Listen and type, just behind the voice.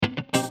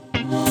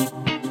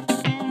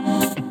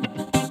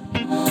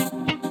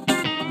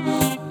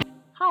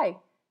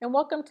and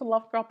welcome to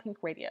Love Girl Pink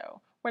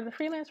Radio, where the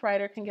freelance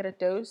writer can get a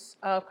dose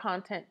of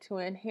content to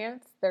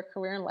enhance their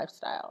career and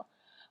lifestyle.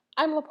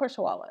 I'm LaPortia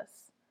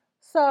Wallace.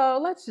 So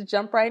let's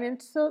jump right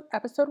into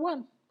episode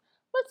 1.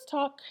 Let's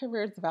talk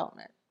career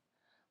development.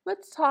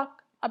 Let's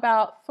talk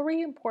about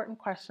 3 important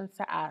questions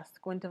to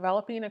ask when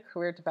developing a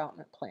career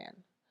development plan.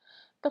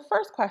 The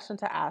first question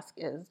to ask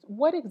is,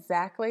 what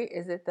exactly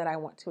is it that I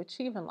want to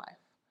achieve in life?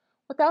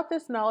 Without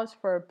this knowledge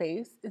for a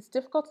base, it's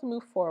difficult to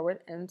move forward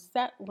and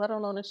set, let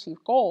alone achieve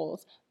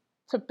goals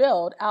to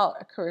build out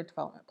a career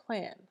development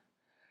plan.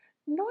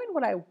 Knowing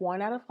what I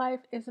want out of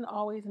life isn't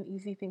always an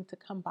easy thing to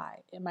come by.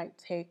 It might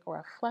take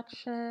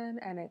reflection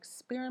and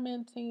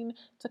experimenting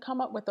to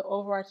come up with the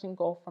overarching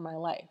goal for my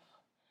life.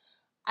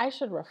 I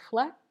should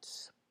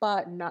reflect,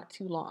 but not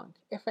too long.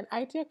 If an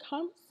idea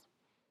comes,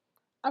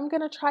 I'm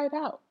going to try it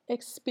out,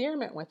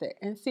 experiment with it,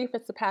 and see if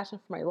it's a passion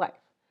for my life.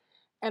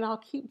 And I'll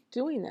keep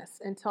doing this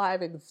until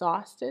I've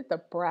exhausted the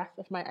breadth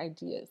of my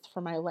ideas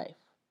for my life.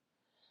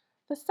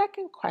 The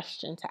second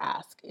question to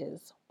ask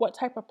is, what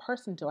type of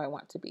person do I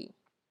want to be?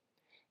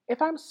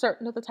 If I'm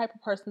certain of the type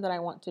of person that I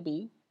want to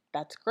be,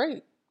 that's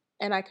great.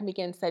 And I can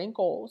begin setting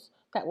goals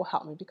that will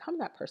help me become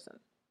that person.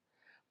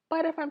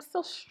 But if I'm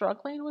still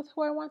struggling with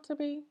who I want to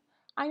be,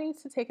 I need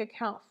to take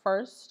account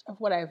first of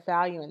what I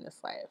value in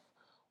this life.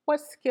 What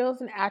skills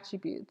and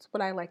attributes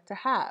would I like to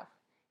have?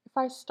 If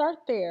I start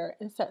there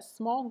and set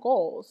small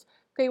goals,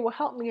 they will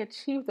help me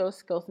achieve those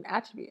skills and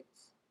attributes.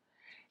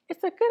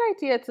 It's a good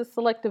idea to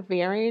select a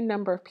varying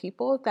number of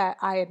people that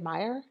I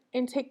admire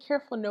and take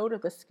careful note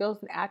of the skills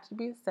and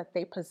attributes that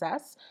they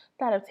possess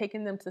that have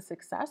taken them to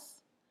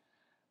success.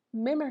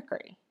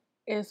 Mimicry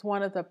is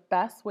one of the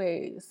best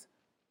ways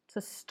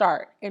to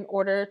start in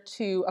order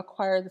to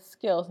acquire the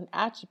skills and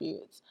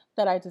attributes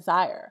that I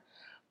desire.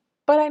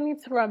 But I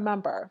need to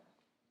remember,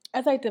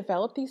 as I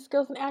develop these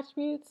skills and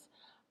attributes,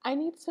 I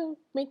need to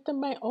make them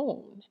my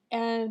own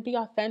and be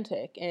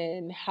authentic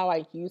in how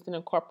I use and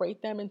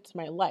incorporate them into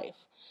my life.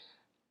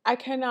 I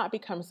cannot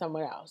become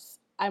someone else.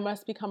 I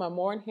must become a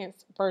more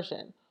enhanced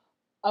version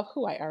of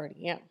who I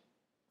already am.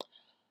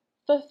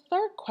 The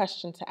third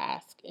question to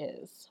ask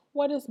is,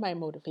 what is my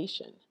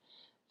motivation?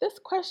 This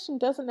question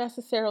doesn't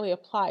necessarily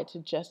apply to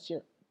just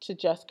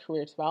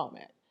career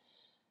development.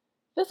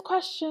 This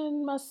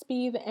question must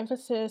be the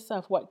emphasis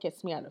of what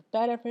gets me out of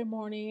bed every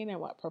morning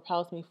and what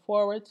propels me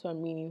forward to a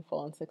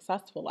meaningful and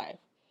successful life.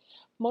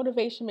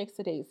 Motivation makes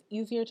the days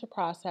easier to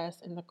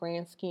process in the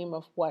grand scheme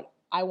of what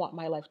I want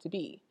my life to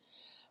be.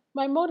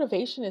 My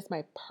motivation is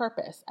my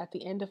purpose at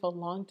the end of a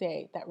long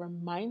day that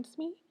reminds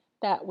me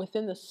that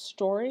within the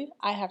story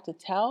I have to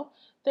tell,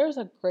 there's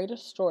a greater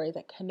story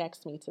that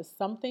connects me to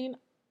something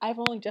I've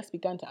only just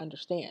begun to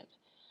understand.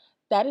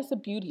 That is the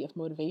beauty of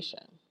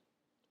motivation.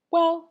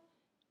 Well,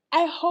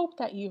 I hope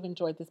that you've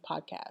enjoyed this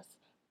podcast.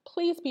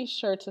 Please be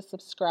sure to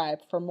subscribe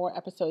for more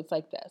episodes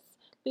like this.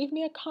 Leave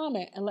me a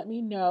comment and let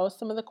me know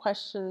some of the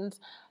questions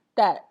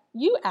that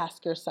you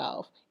ask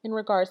yourself in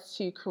regards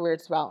to career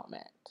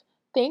development.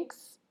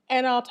 Thanks,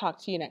 and I'll talk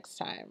to you next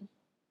time.